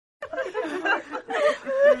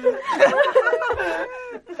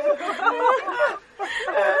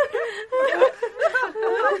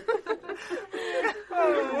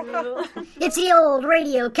It's the Old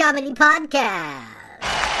Radio Comedy Podcast.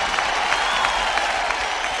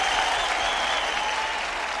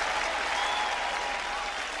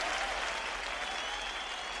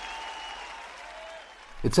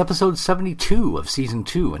 It's episode 72 of season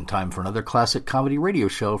 2 and time for another classic comedy radio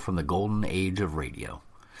show from the golden age of radio.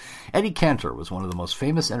 Eddie Cantor was one of the most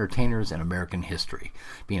famous entertainers in American history,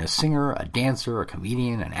 being a singer, a dancer, a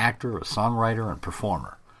comedian, an actor, a songwriter, and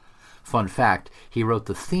performer. Fun fact, he wrote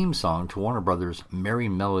the theme song to Warner Brothers' Merry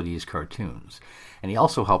Melodies cartoons, and he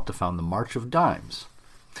also helped to found the March of Dimes.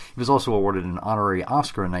 He was also awarded an honorary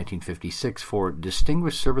Oscar in 1956 for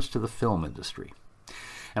Distinguished Service to the Film Industry.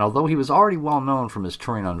 And although he was already well known from his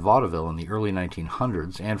touring on vaudeville in the early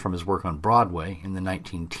 1900s and from his work on Broadway in the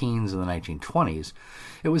 19-teens and the 1920s,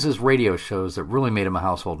 it was his radio shows that really made him a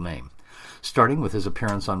household name, starting with his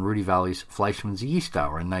appearance on Rudy Vallee's Fleischmann's Yeast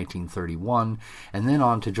Hour in 1931, and then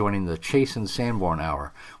on to joining the Chase and Sanborn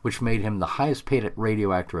Hour, which made him the highest-paid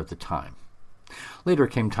radio actor at the time. Later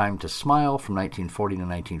came Time to Smile from 1940 to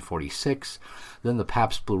 1946, then the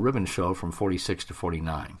Pabst Blue Ribbon Show from 46 to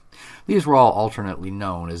 49. These were all alternately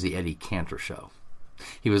known as the Eddie Cantor Show.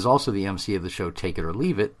 He was also the MC of the show Take It or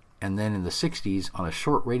Leave It, and then in the 60s on a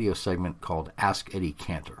short radio segment called Ask Eddie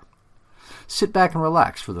Cantor. Sit back and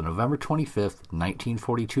relax for the November 25th,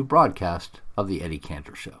 1942 broadcast of the Eddie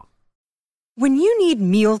Cantor Show. When you need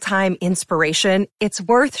mealtime inspiration, it's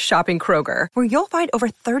worth shopping Kroger, where you'll find over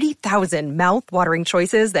 30,000 mouth-watering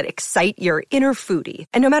choices that excite your inner foodie.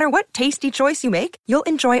 And no matter what tasty choice you make, you'll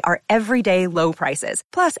enjoy our everyday low prices,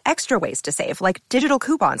 plus extra ways to save, like digital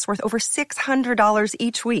coupons worth over $600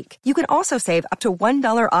 each week. You can also save up to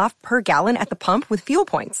 $1 off per gallon at the pump with fuel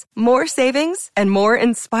points. More savings and more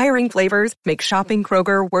inspiring flavors make shopping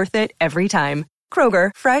Kroger worth it every time.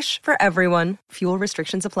 Kroger, fresh for everyone. Fuel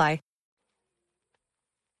restrictions apply.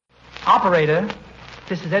 Operator,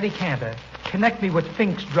 this is Eddie Cantor. Connect me with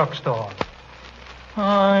Fink's Drugstore.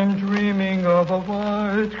 I'm dreaming of a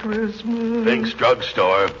white Christmas. Fink's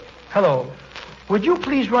Drugstore. Hello. Would you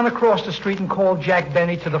please run across the street and call Jack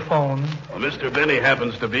Benny to the phone? Well, Mr. Benny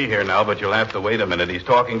happens to be here now, but you'll have to wait a minute. He's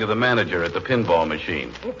talking to the manager at the pinball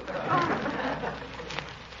machine.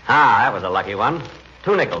 That was a lucky one.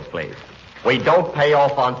 2 nickels, please. We don't pay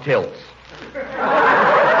off on tilts.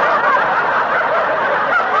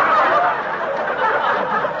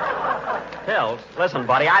 Tilts? Listen,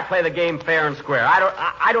 buddy, I play the game fair and square.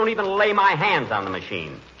 I don't even lay my hands on the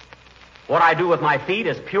machine. What I do with my feet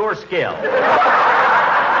is pure skill.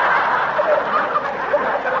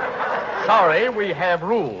 Sorry, we have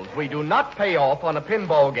rules. We do not pay off on a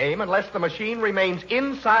pinball game unless the machine remains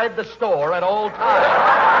inside the store at all times.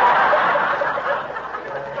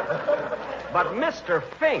 But, Mr.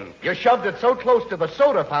 Fink... You shoved it so close to the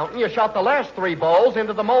soda fountain, you shot the last 3 balls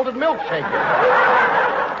into the molded milkshake.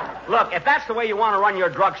 Look, if that's the way you want to run your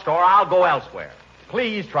drugstore, I'll go elsewhere.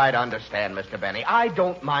 Please try to understand, Mr. Benny. I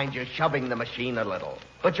don't mind you shoving the machine a little.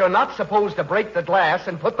 But you're not supposed to break the glass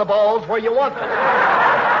and put the balls where you want them.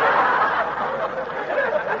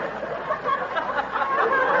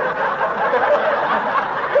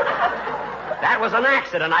 That was an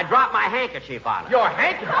accident. I dropped my handkerchief on it. Your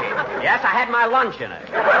handkerchief? Yes, I had my lunch in it.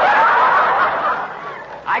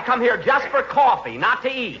 I come here just for coffee, not to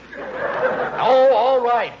eat. Oh, all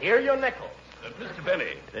right. Here are your nickels. Mr.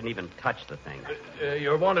 Benny. Didn't even touch the thing.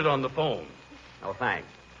 You're wanted on the phone. Oh, thanks.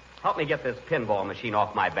 Help me get this pinball machine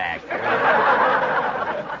off my back.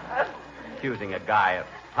 Accusing a guy of...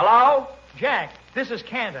 Hello? Jack, this is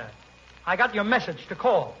Cantor. I got your message to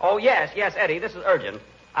call. Oh, yes, Eddie, this is urgent.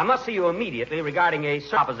 I must see you immediately regarding a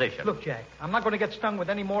proposition. Look, Jack, I'm not going to get stung with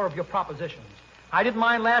any more of your propositions. I didn't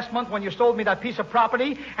mind last month when you sold me that piece of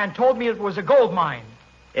property and told me it was a gold mine.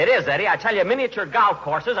 It is, Eddie. I tell you, miniature golf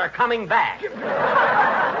courses are coming back.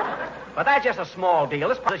 But that's just a small deal.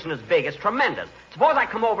 This position is big. It's tremendous. Suppose I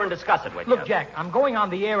come over and discuss it with you. Look, Jack, I'm going on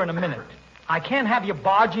the air in a minute. I can't have you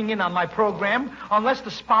barging in on my program unless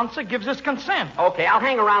the sponsor gives us consent. Okay, I'll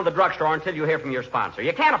hang around the drugstore until you hear from your sponsor.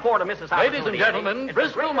 You can't afford to miss this opportunity. Ladies and gentlemen,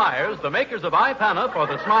 Bristol Myers, the makers of Ipana for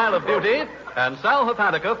the smile of beauty and Sal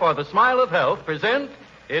Hepatica for the smile of health, present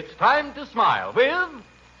It's Time to Smile with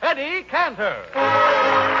Eddie Cantor.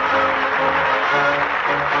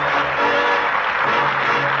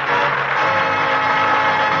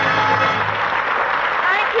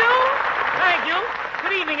 Thank you.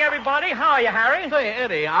 Good evening, everybody. everybody. How are you, Harry? Say,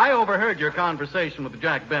 Eddie, I overheard your conversation with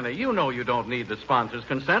Jack Benny. You know you don't need the sponsor's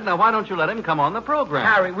consent. Now, why don't you let him come on the program?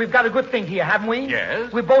 Harry, we've got a good thing here, haven't we?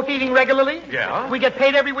 Yes. We're both eating regularly? Yeah. We get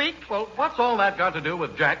paid every week? Well, what's all that got to do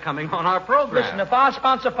with Jack coming on our program? Listen, if our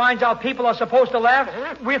sponsor finds out people are supposed to laugh,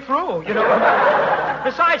 we're through, you know.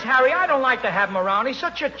 Besides, Harry, I don't like to have him around. He's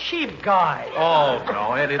such a cheap guy. Oh,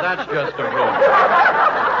 no, Eddie, that's just a rumor.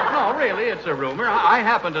 No, really, it's a rumor. I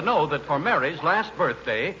happen to know that for Mary's last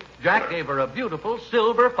birthday, Jack gave her a beautiful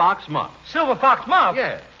silver fox muff. Silver fox muff?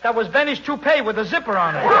 Yes. That was Benny's toupee with a zipper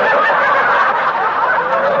on it.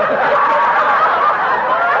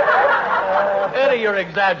 Eddie, you're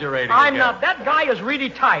exaggerating. I'm again. not. That guy is really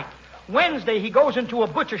tight. Wednesday, he goes into a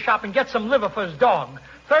butcher shop and gets some liver for his dog.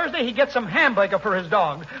 Thursday, he gets some hamburger for his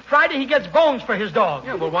dog. Friday, he gets bones for his dog.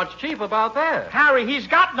 Yeah, well, what's cheap about that? Harry, he's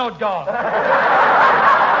got no dog.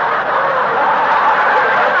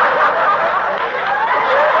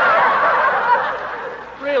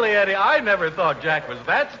 Really, Eddie, I never thought Jack was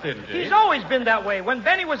that stingy. He's always been that way. When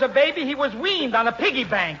Benny was a baby, he was weaned on a piggy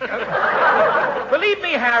bank. Believe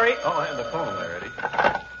me, Harry. Oh, I have the phone there, Eddie.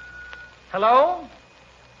 Hello?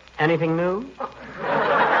 Anything new?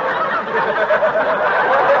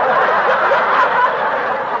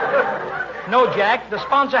 No, Jack. The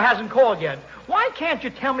sponsor hasn't called yet. Why can't you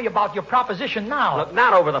tell me about your proposition now? Look,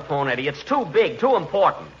 not over the phone, Eddie. It's too big, too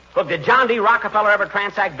important. Look, did John D. Rockefeller ever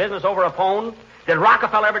transact business over a phone? Did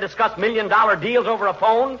Rockefeller ever discuss million-dollar deals over a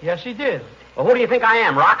phone? Yes, he did. Well, who do you think I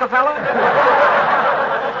am, Rockefeller?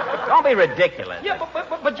 Don't be ridiculous. Yeah,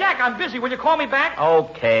 but Jack, I'm busy. Will you call me back?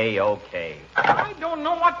 Okay. I don't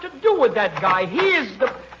know what to do with that guy. He is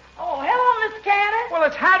the... Oh, hello, Mr. Cannon. Well,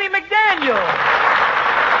 it's Hattie McDaniel.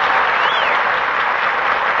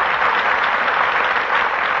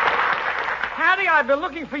 Hattie, I've been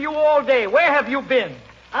looking for you all day. Where have you been?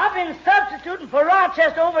 I've been substituting for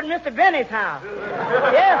Rochester over at Mr. Benny's house.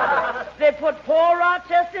 Yes, they put poor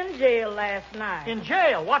Rochester in jail last night. In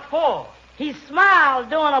jail? What for? He smiled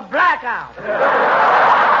during a blackout.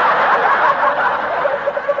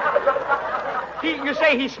 You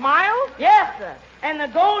say he smiled? Yes, sir. And the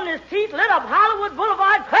gold in his teeth lit up Hollywood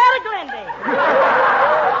Boulevard, Clara Glendale.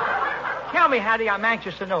 Tell me, Hattie, I'm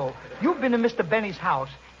anxious to know. You've been to Mr. Benny's house.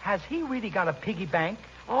 Has he really got a piggy bank?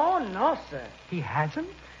 Oh, no, sir. He hasn't?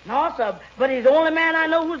 No, sir. But he's the only man I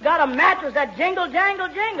know who's got a mattress that jingle, jangle,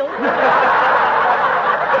 jingle.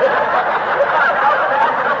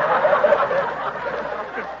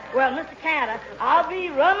 Well, Mr. Cantor, I'll be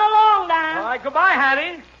running along now. All right, goodbye,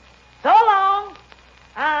 Hattie. So long.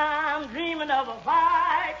 I'm dreaming of a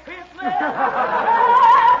white Christmas.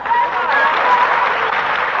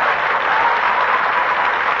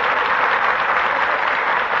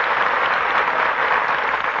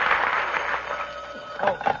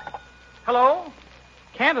 Hello?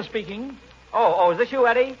 Cantor speaking. Oh, is this you,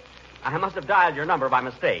 Eddie? I must have dialed your number by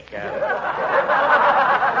mistake.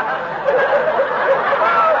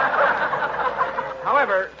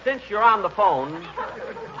 However, since you're on the phone,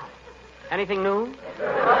 anything new?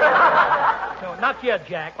 No, not yet,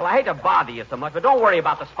 Jack. Well, I hate to bother you so much, but don't worry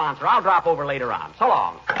about the sponsor. I'll drop over later on. So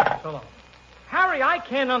long. So long. Harry, I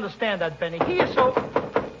can't understand that, Benny. He is so...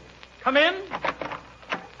 Come in.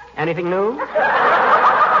 Anything new?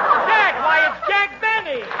 Jack, why, it's Jack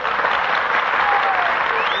Benny.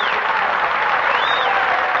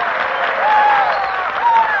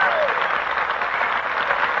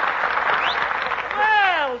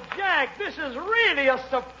 Well, Jack, this is really a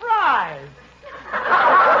surprise.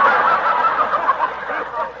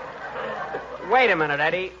 Wait a minute,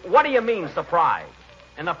 Eddie. What do you mean, surprise?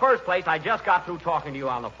 In the first place, I just got through talking to you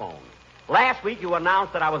on the phone. Last week, you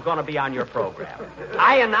announced that I was going to be on your program.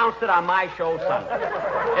 I announced it on my show Sunday.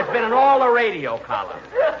 It's been in all the radio columns.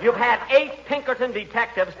 You've had 8 Pinkerton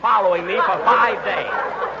detectives following me for 5 days.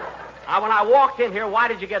 Now, when I walked in here, why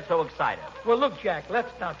did you get so excited? Well, look, Jack,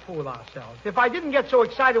 let's not fool ourselves. If I didn't get so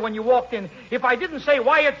excited when you walked in, if I didn't say,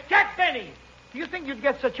 why, it's Jack Benny, do you think you'd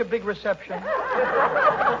get such a big reception?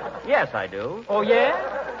 Yes, I do. Oh, yeah?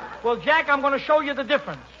 Well, Jack, I'm going to show you the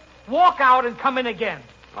difference. Walk out and come in again.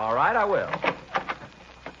 All right, I will.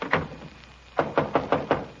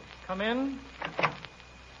 Come in.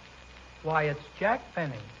 Why, it's Jack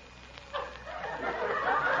Benny.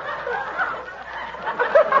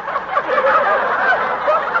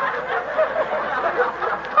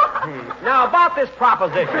 Now, about this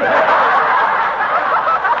proposition.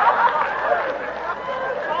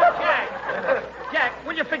 Jack,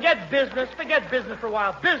 will you forget business? Forget business for a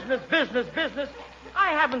while. Business.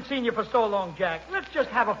 I haven't seen you for so long, Jack. Let's just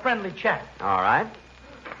have a friendly chat. All right.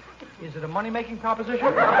 Is it a money-making proposition?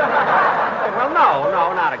 Well, no.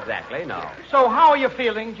 No, not exactly, no. So how are you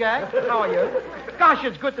feeling, Jack? How are you? Gosh,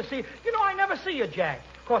 it's good to see you. You know, I never see you, Jack.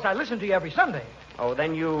 Of course, I listen to you every Sunday. Oh,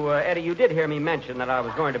 then you, Eddie, you did hear me mention that I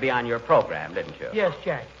was going to be on your program, didn't you? Yes,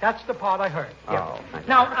 Jack. That's the part I heard. Oh. Yeah.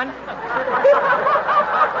 Now,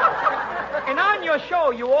 and on your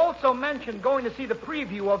show, you also mentioned going to see the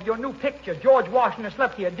preview of your new picture, George Washington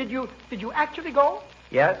Slept Here. Did you actually go?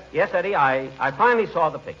 Yes, Eddie, I finally saw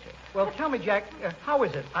the picture. Well, tell me, Jack, how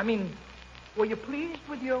is it? I mean, were you pleased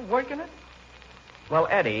with your work in it? Well,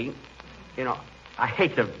 Eddie, you know, I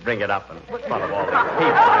hate to bring it up in front of all these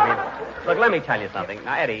people. I mean, look, let me tell you something.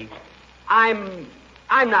 Now, Eddie, I'm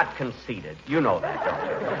not conceited. You know that, don't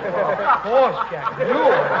you? Of course, Jack.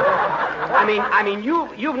 You. I mean,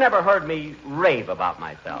 you've never heard me rave about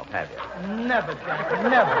myself, have you? Never, Jack.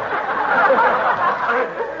 Never.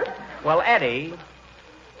 Well, Eddie,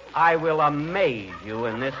 I will amaze you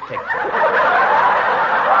in this picture.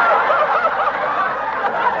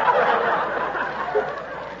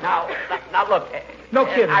 Now, look. No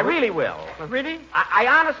kidding. I really will. Really? I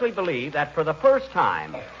honestly believe that for the first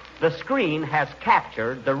time, the screen has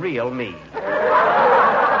captured the real me.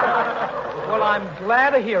 Well, I'm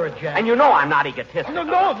glad to hear it, Jack. And you know I'm not egotistical.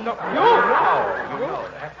 No. You know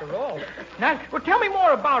that, after all. Now, well, tell me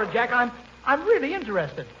more about it, Jack. I'm really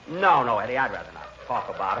interested. No, Eddie, I'd rather not talk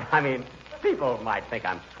about it. I mean, people might think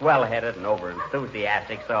I'm swell-headed and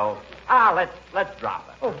over-enthusiastic, so let's drop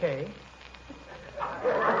it. Okay.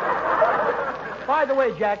 By the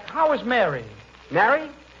way, Jack, how is Mary? Mary?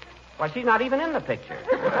 Why, she's not even in the picture.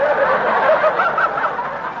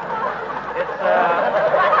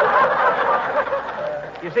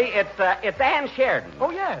 You see, it's Ann Sheridan.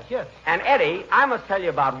 Oh, yes. And, Eddie, I must tell you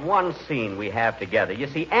about one scene we have together. You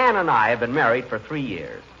see, Ann and I have been married for 3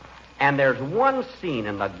 years. And there's one scene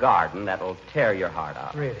in the garden that'll tear your heart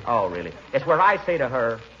out. Really? Oh, really. It's where I say to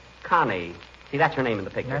her, Connie. See, that's her name in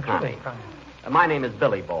the picture, Naturally, Connie. My name is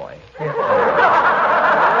Billy Boy. Really?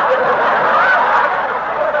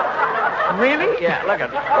 Yeah, look at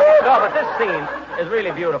it. No, but this scene is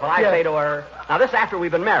really beautiful. I say to her, now this after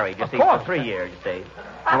we've been married, you see, for 3 years, you see.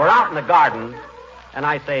 And we're out in the garden, and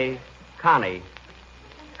I say, Connie,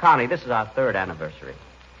 this is our 3rd anniversary.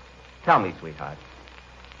 Tell me, sweetheart,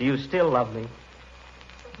 do you still love me?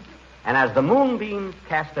 And as the moonbeams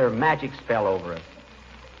cast their magic spell over us,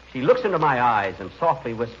 she looks into my eyes and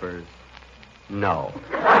softly whispers, no.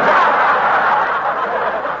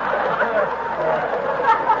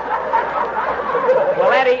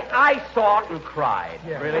 Well, Eddie, I saw it and cried.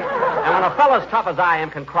 Yeah. Really? And when a fellow as tough as I am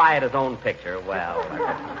can cry at his own picture, well...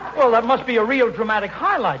 Well, that must be a real dramatic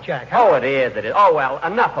highlight, Jack. Huh? Oh, it is. Oh, well,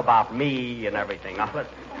 enough about me and everything. Now,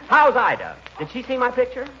 how's Ida? Did she see my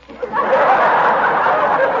picture?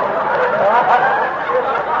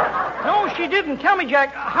 No, she didn't. Tell me,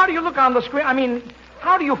 Jack, how do you look on the screen? I mean,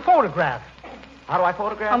 how do you photograph? How do I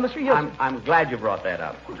photograph? On the screen, yes. I'm glad you brought that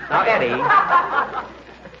up. Now, Eddie,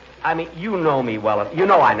 I mean, you know me well. You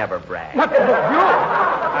know I never brag. What? You?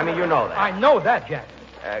 I mean, you know that. I know that, Jack.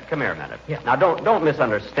 Come here a minute. Yeah. Now, don't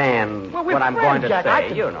misunderstand well, what I'm going to Jack. say.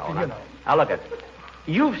 You know. Now, look at.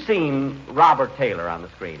 You've seen Robert Taylor on the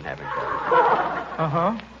screen, haven't you?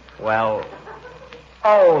 Uh-huh. Well,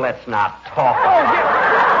 let's not talk.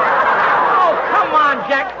 Oh, come on,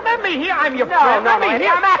 Jack. Let me hear. I'm your friend. No, Eddie,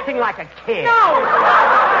 I'm acting like a kid. No, it's all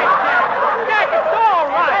right, Jack. Jack, it's all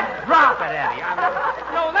right. Let's drop it, Eddie.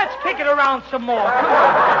 No, let's kick it around some more. Come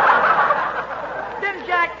on. Then,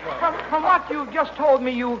 Jack, from what you've just told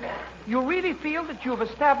me, you really feel that you've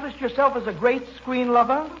established yourself as a great screen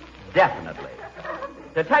lover? Definitely.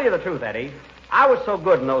 To tell you the truth, Eddie, I was so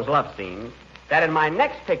good in those love scenes that in my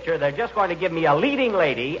next picture, they're just going to give me a leading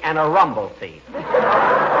lady and a rumble seat.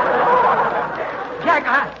 Jack,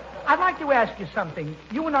 I'd like to ask you something.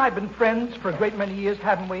 You and I have been friends for a great many years,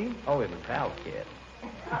 haven't we? Oh, we've been pals, kid.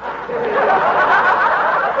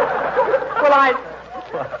 Well,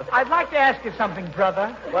 I'd like to ask you something, brother.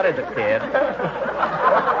 What is it, kid?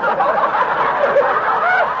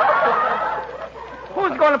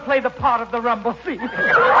 Who's going to play the part of the rumble seat?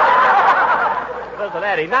 Listen,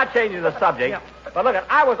 Eddie, not changing the subject, Yeah. but look,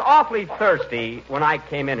 I was awfully thirsty when I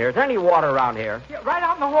came in here. Is there any water around here? Yeah, right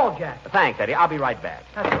out in the hall, Jack. Thanks, Eddie. I'll be right back.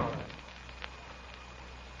 That's all right.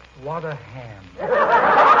 What a ham.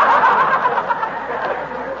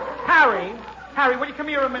 Harry, will you come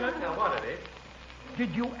here a minute? Now, what, Eddie?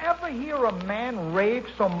 Did you ever hear a man rave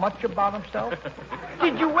so much about himself?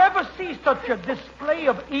 Did you ever see such a display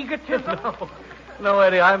of egotism? No,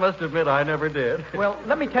 Eddie, I must admit I never did. Well,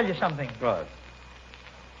 let me tell you something. What?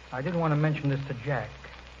 I didn't want to mention this to Jack,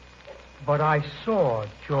 but I saw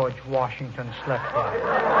George Washington Slept Here.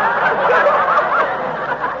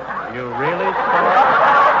 You really saw?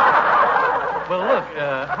 Well, look,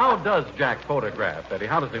 how does Jack photograph, Eddie?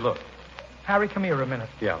 How does he look? Harry, come here a minute.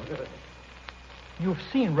 Yeah. You've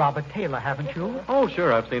seen Robert Taylor, haven't you? Oh,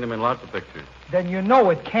 sure. I've seen him in lots of pictures. Then you know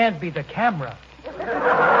it can't be the camera.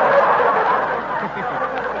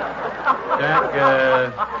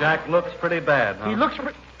 Jack looks pretty bad, huh? He looks...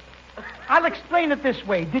 I'll explain it this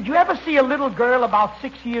way. Did you ever see a little girl about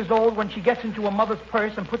 6 years old when she gets into a mother's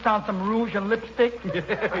purse and puts on some rouge and lipstick?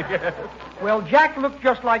 Yes. Well, Jack looked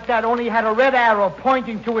just like that, only he had a red arrow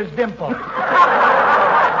pointing to his dimple.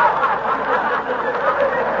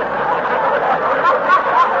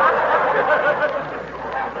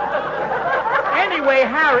 Anyway,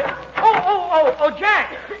 Harry... Oh,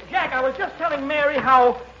 Jack! Jack, I was just telling Mary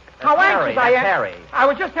how anxious I am. Harry. I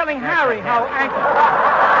was just telling Harry how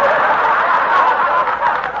anxious...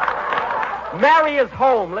 Mary is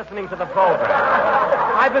home listening to the program.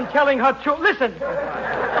 I've been telling her to... Listen.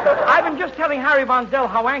 I've been just telling Harry Von Zell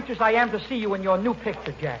how anxious I am to see you in your new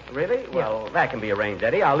picture, Jack. Really? Well, that can be arranged,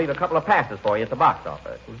 Eddie. I'll leave a couple of passes for you at the box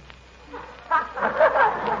office.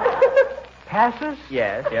 Passes?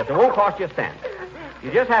 Yes. It won't cost you a cent.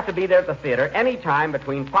 You just have to be there at the theater any time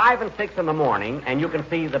between 5 and 6 in the morning, and you can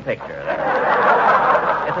see the picture.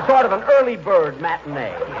 It's a sort of an early bird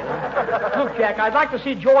matinee. You know? Look, Jack, I'd like to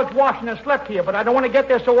see George Washington slept here, but I don't want to get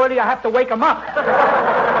there so early I have to wake him up.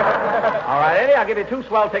 All right, Eddie, I'll give you 2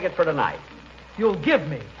 swell tickets for tonight. You'll give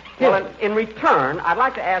me? Well, in return, I'd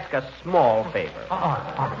like to ask a small favor.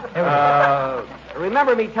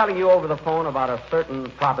 Remember me telling you over the phone about a certain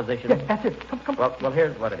proposition? Yes, that's it. Come. Well,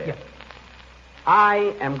 here's what it is. Yes.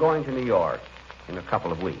 I am going to New York in a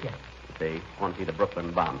couple of weeks. Yes. You see, want to see the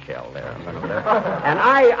Brooklyn bombshell there. I'm going over there. And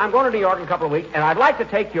I'm going to New York in a couple of weeks, and I'd like to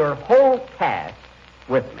take your whole cast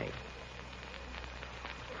with me.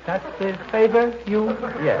 That's the favor you...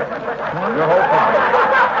 Yes. Your whole cast.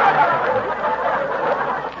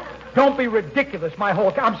 Don't be ridiculous, my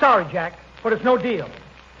whole... I'm sorry, Jack, but it's no deal.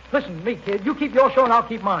 Listen to me, kid. You keep your show and I'll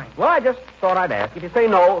keep mine. Well, I just thought I'd ask. If you say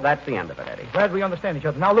no, that's the end of it, Eddie. Glad we understand each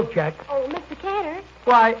other. Now, look, Jack. Oh, Mr. Cantor.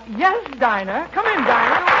 Why, yes, Dinah. Come in,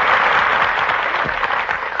 Dinah.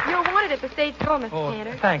 You're wanted at the stage door, Mr.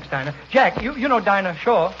 Cantor. Thanks, Dinah. Jack, you know Dinah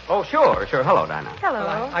Shaw. Oh, sure. Hello, Dinah.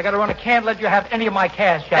 Hello. I got to run. I can't let you have any of my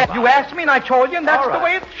cash, Jack. You asked me and I told you, and that's the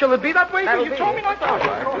way it... Shall it be that way? That'll You be told it. me not to.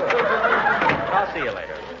 I'll see you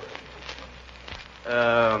later.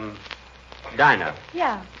 Dinah.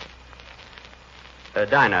 Yeah.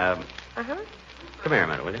 Dinah, Uh-huh. come here a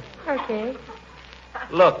minute, will you? Okay.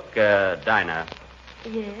 Look, Dinah.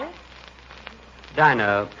 Yes.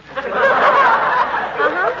 Dinah.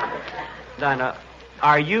 Uh-huh. Dinah,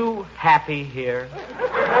 are you happy here?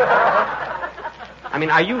 I mean,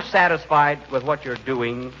 are you satisfied with what you're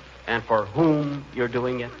doing and for whom you're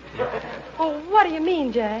doing it? Well, what do you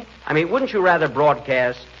mean, Jack? I mean, wouldn't you rather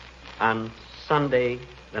broadcast on Sunday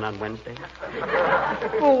than on Wednesday?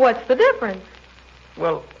 Well, what's the difference?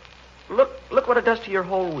 Well, look what it does to your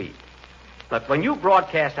whole week. Look, when you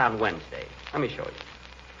broadcast on Wednesday, let me show you.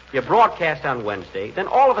 You broadcast on Wednesday, then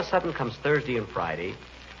all of a sudden comes Thursday and Friday.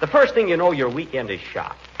 The first thing you know, your weekend is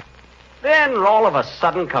shot. Then all of a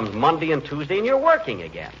sudden comes Monday and Tuesday, and you're working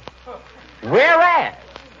again. Whereas,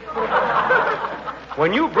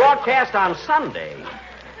 when you broadcast on Sunday,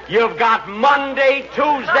 you've got Monday,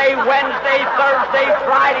 Tuesday, Wednesday, Thursday,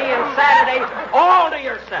 Friday, and Saturday all to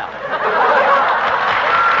yourself.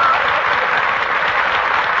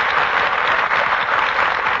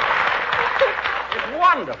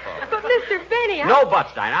 Wonderful. But, Mr. Benny, No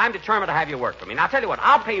buts, Dinah. I'm determined to have you work for me. Now, I'll tell you what.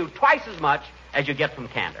 I'll pay you twice as much as you get from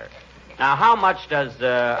Cantor. Now, how much does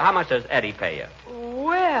Eddie pay you?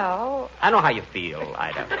 Well... I know how you feel,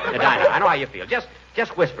 Ida. Dinah, I know how you feel. Just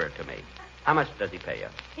whisper it to me. How much does he pay you?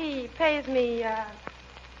 He pays me,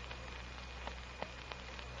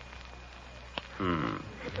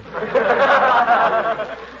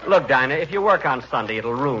 Look, Dinah, if you work on Sunday,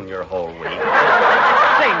 it'll ruin your whole week.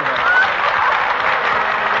 Sing.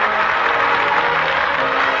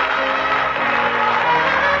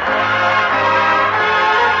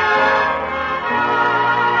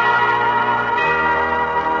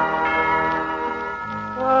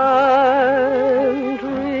 I'm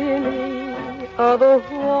dreaming of a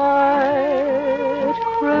white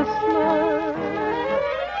Christmas,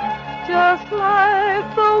 just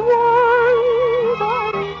like the ones I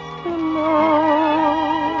used to know,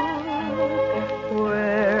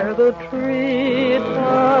 where the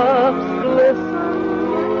treetops glisten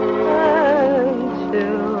and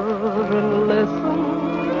children listen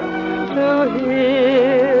to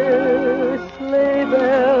hear sleigh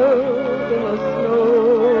bells in the snow.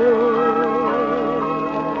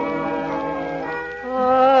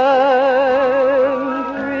 I'm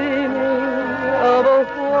dreaming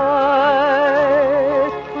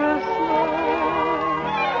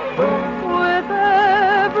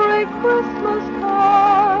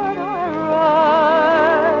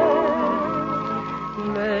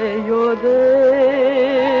your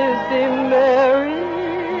days be merry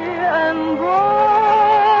and bright,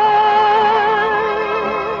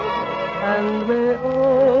 and may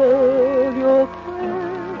all your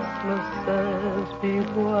Christmases be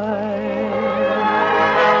white.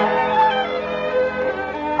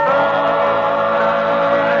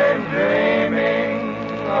 I'm dreaming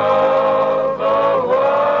of the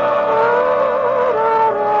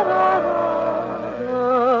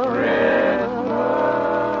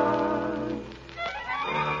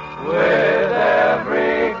with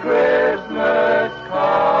every Christmas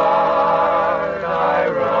card I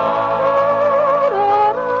wrote.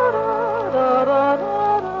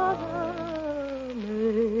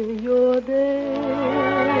 May your days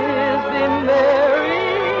be merry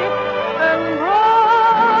and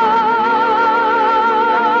bright,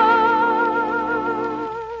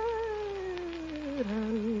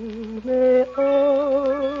 and may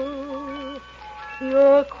all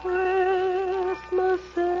your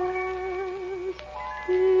Christmases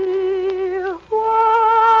be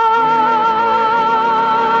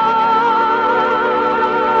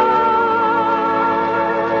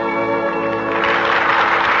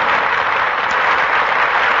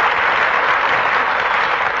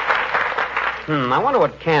I wonder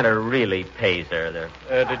what Cantor really pays her there.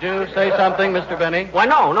 Did you say something, Mr. Benny? Why,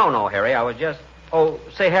 no, Harry. I was just... Oh,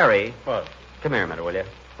 say, Harry. What? Come here a minute, will you?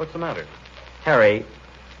 What's the matter? Harry,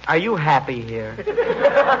 are you happy here?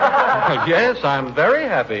 Yes, I'm very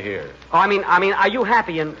happy here. Oh, I mean, are you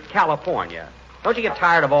happy in California? Don't you get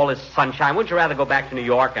tired of all this sunshine? Wouldn't you rather go back to New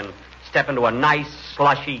York and step into a nice,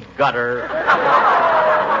 slushy gutter?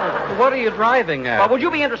 What are you driving at? Well, would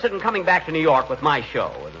you be interested in coming back to New York with my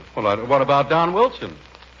show? Well, what about Don Wilson?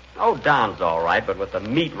 Oh, Don's all right, but with the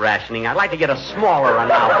meat rationing, I'd like to get a smaller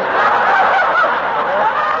announcer.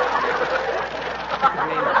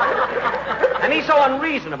 And he's so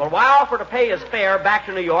unreasonable. Why offer to pay his fare back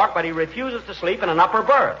to New York, but he refuses to sleep in an upper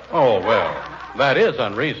berth? Oh, well, that is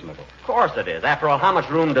unreasonable. Of course it is. After all, how much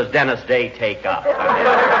room does Dennis Day take up?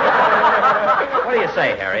 What do you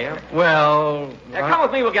say, Harry? Well... Now, come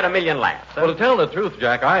with me, we'll get 1,000,000 laughs. Well, to tell the truth,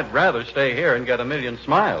 Jack, I'd rather stay here and get 1,000,000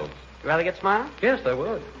 smiles. You rather get smiles? Yes, I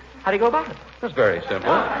would. How do you go about it? It's very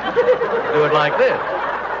simple. Do it like this.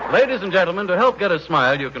 Ladies and gentlemen, to help get a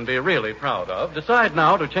smile you can be really proud of, decide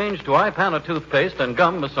now to change to Ipana toothpaste and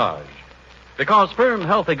gum massage. Because firm,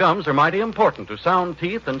 healthy gums are mighty important to sound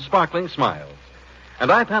teeth and sparkling smiles.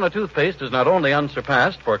 And Ipana toothpaste is not only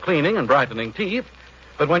unsurpassed for cleaning and brightening teeth,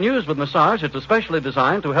 but when used with massage, it's especially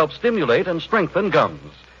designed to help stimulate and strengthen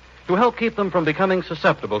gums, to help keep them from becoming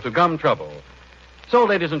susceptible to gum trouble. So,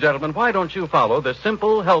 ladies and gentlemen, why don't you follow this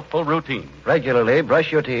simple, healthful routine? Regularly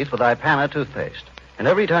brush your teeth with Ipana toothpaste. And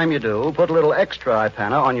every time you do, put a little extra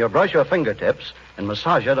Ipana on your brush or fingertips and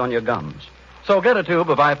massage it on your gums. So get a tube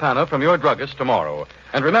of Ipana from your druggist tomorrow.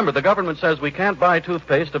 And remember, the government says we can't buy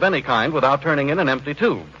toothpaste of any kind without turning in an empty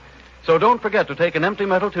tube. So don't forget to take an empty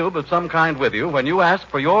metal tube of some kind with you when you ask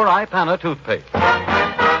for your Ipana toothpaste.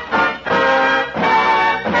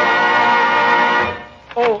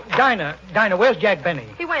 Oh, Dinah, where's Jack Benny?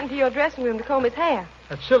 He went into your dressing room to comb his hair.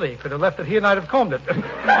 That's silly. Could have left it here and I'd have combed it.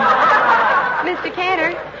 Mr.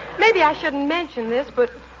 Cantor, maybe I shouldn't mention this,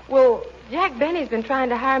 but, well, Jack Benny's been trying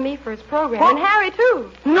to hire me for his program. What? And Harry,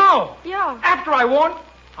 too. No! Yeah. After I won,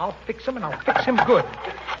 I'll fix him, and I'll fix him good.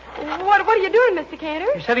 What are you doing, Mr.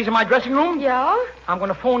 Cantor? You said he's in my dressing room? Yeah. I'm going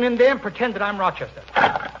to phone in there and pretend that I'm Rochester.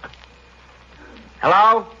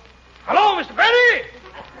 Hello? Hello, Mr. Benny.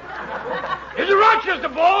 This is Rochester,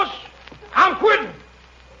 boss. I'm quitting.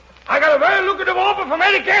 I got a very lucrative offer from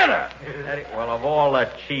Eddie Cantor. Eddie, well, of all the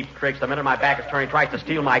cheap tricks, the minute my back is turned, he tries to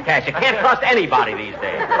steal my cash. You can't trust anybody these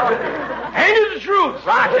days. Ain't it the truth?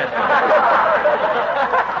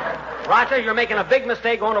 Rochester, you're making a big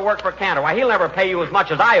mistake going to work for Cantor. Why, he'll never pay you as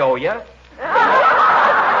much as I owe you.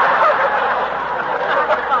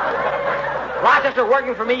 Rochester,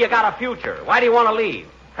 working for me, you got a future. Why do you want to leave?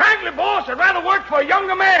 Frankly, boss, I'd rather work for a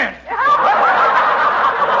younger man.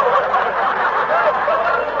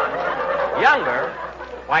 Younger?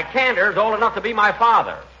 Why, Cantor's old enough to be my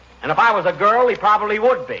father. And if I was a girl, he probably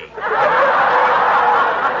would be.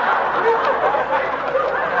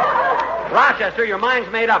 Rochester, your mind's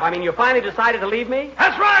made up. I mean, you finally decided to leave me?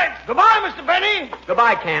 That's right. Goodbye, Mr. Benny.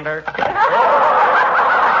 Goodbye, Cantor.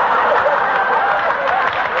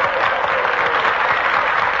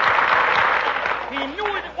 He knew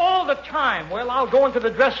it all the time. Well, I'll go into the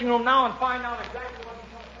dressing room now and find out exactly what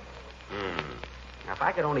he's doing. Now, if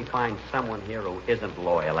I could only find someone here who isn't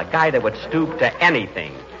loyal, a guy that would stoop to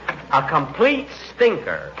anything, a complete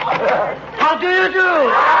stinker. How do you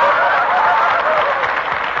do?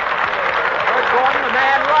 Gordon, the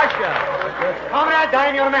Comrade Russia. Comrade, I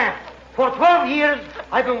am your man. For 12 years,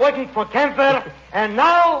 I've been working for Kemper, and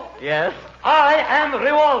now Yes? I am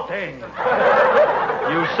revolting.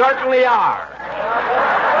 You certainly are.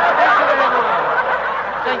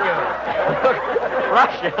 Thank you.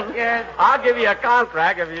 Russian? Yes? I'll give you a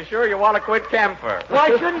contract if you're sure you want to quit Kemper. Why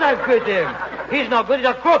shouldn't I quit him? He's no good. He's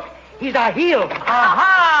a crook. He's a heel.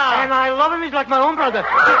 Aha! And I love him. He's like my own brother.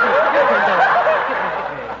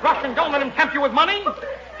 Russian, don't let him tempt you with money.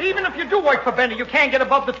 Even if you do work for Benny, you can't get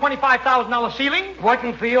above the $25,000 ceiling.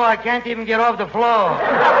 Working for you, I can't even get off the floor.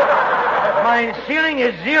 My ceiling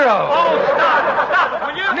is zero. Oh, stop it,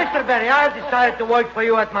 will you? Mr. Benny, I've decided to work for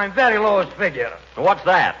you at my very lowest figure. What's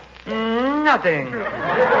that? Nothing.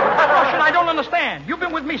 Russian, I don't understand. You've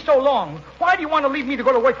been with me so long. Why do you want to leave me to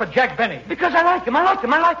go to work for Jack Benny? Because I like him. I like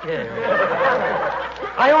him.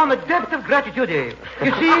 I owe him a debt of gratitude.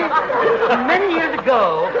 You see, many years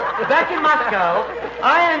ago, back in Moscow,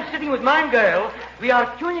 I am sitting with my girl. We are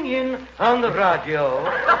tuning in on the radio,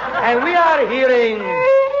 and we are hearing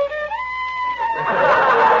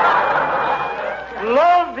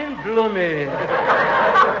Love in Blooming.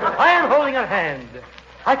 I am holding her hand.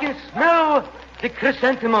 I can smell the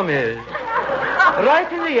chrysanthemums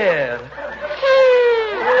right in the air.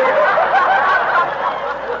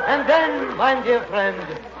 And then, my dear friend,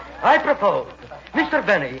 I propose. Mr.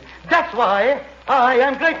 Benny, that's why I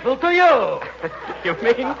am grateful to you. You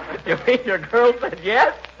mean your girl said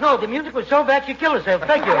yes? No, the music was so bad she killed herself.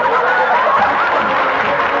 Thank you.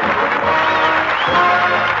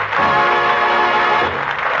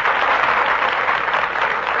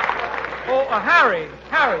 Oh, Harry.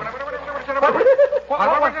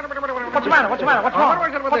 What's the matter? What's wrong?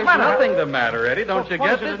 There's nothing the matter, Eddie. Don't you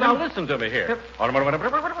get this? Now listen to me here. What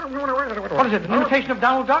is it, an imitation of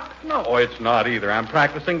Donald Duck? No, it's not either. I'm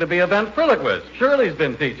practicing to be a ventriloquist. Shirley's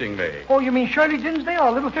been teaching me. Oh, you mean Shirley Dinsdale,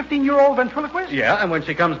 a little 15-year-old ventriloquist? Yeah, and when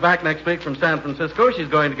she comes back next week from San Francisco, she's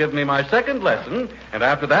going to give me my second lesson. And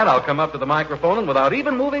after that, I'll come up to the microphone, and without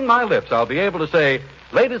even moving my lips, I'll be able to say,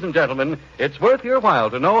 ladies and gentlemen, it's worth your while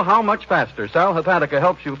to know how much faster Sal Hepatica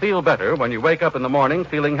helps you feel better when you wake up in the morning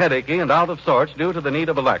feeling headachy and out of sorts due to the need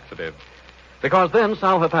of a laxative. Because then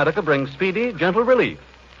Sal Hepatica brings speedy, gentle relief,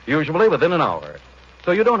 usually within an hour.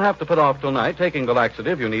 So you don't have to put off till night taking the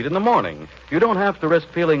laxative you need in the morning. You don't have to risk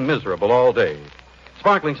feeling miserable all day.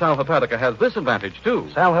 Sparkling Sal Hepatica has this advantage, too.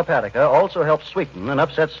 Sal Hepatica also helps sweeten an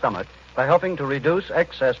upset stomach by helping to reduce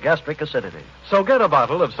excess gastric acidity. So get a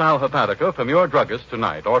bottle of Sal Hepatica from your druggist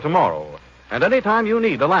tonight or tomorrow. And anytime you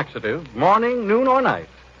need a laxative, morning, noon, or night,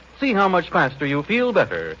 see how much faster you feel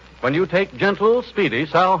better when you take gentle, speedy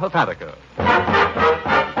Sal Hepatica.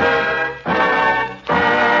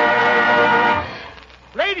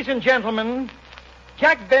 Ladies and gentlemen,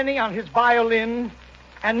 Jack Benny on his violin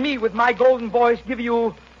and me with my golden voice give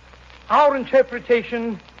you our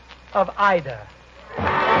interpretation of Ida.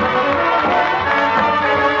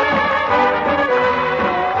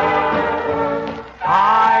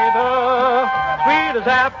 Ida, sweet as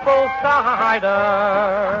apple cider,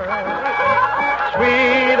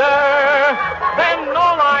 sweeter than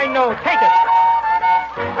all I know. Take it.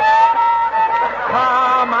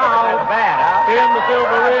 Come out better in the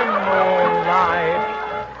silvery moonlight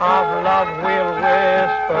of love we'll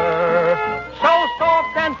whisper. So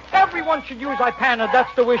soft and everyone should use Ipana.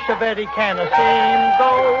 That's the wish of Eddie Canna. Seems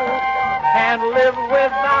though can't live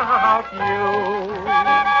without you.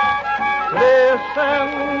 Listen,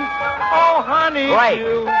 oh honey,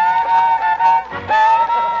 you.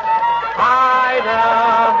 Ida,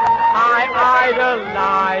 I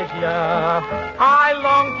idolize ya. I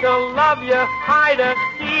long to love ya. Ida,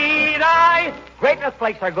 need I? Greatness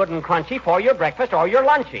Flakes are good and crunchy for your breakfast or your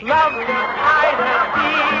lunchy. Love ya, Ida,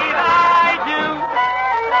 need I do.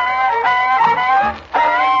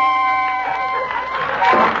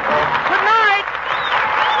 Good night.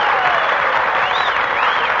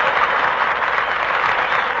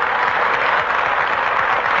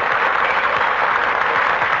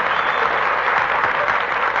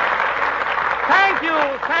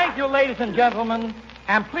 Thank you, ladies and gentlemen.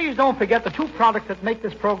 And please don't forget the two products that make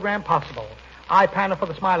this program possible. Ipana for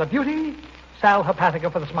the smile of beauty, Sal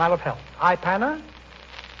Hepatica for the smile of health. Ipana,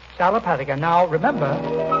 Sal Hepatica. Now, remember,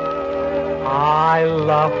 I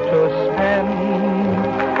love to spend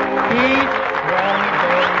each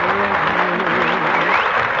Wednesday with you.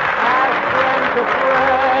 As friend to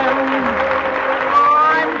friend,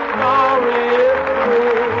 I'm sorry it's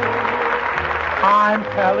true. I'm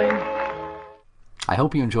telling. I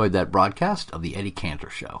hope you enjoyed that broadcast of the Eddie Cantor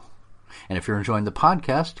Show. And if you're enjoying the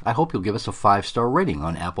podcast, I hope you'll give us a 5-star rating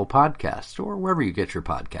on Apple Podcasts or wherever you get your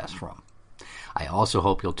podcasts from. I also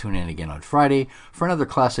hope you'll tune in again on Friday for another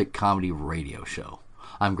classic comedy radio show.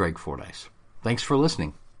 I'm Greg Fordyce. Thanks for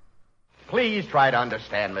listening. Please try to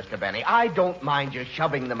understand, Mr. Benny. I don't mind you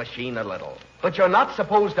shoving the machine a little. But you're not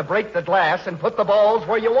supposed to break the glass and put the balls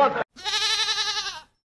where you want them.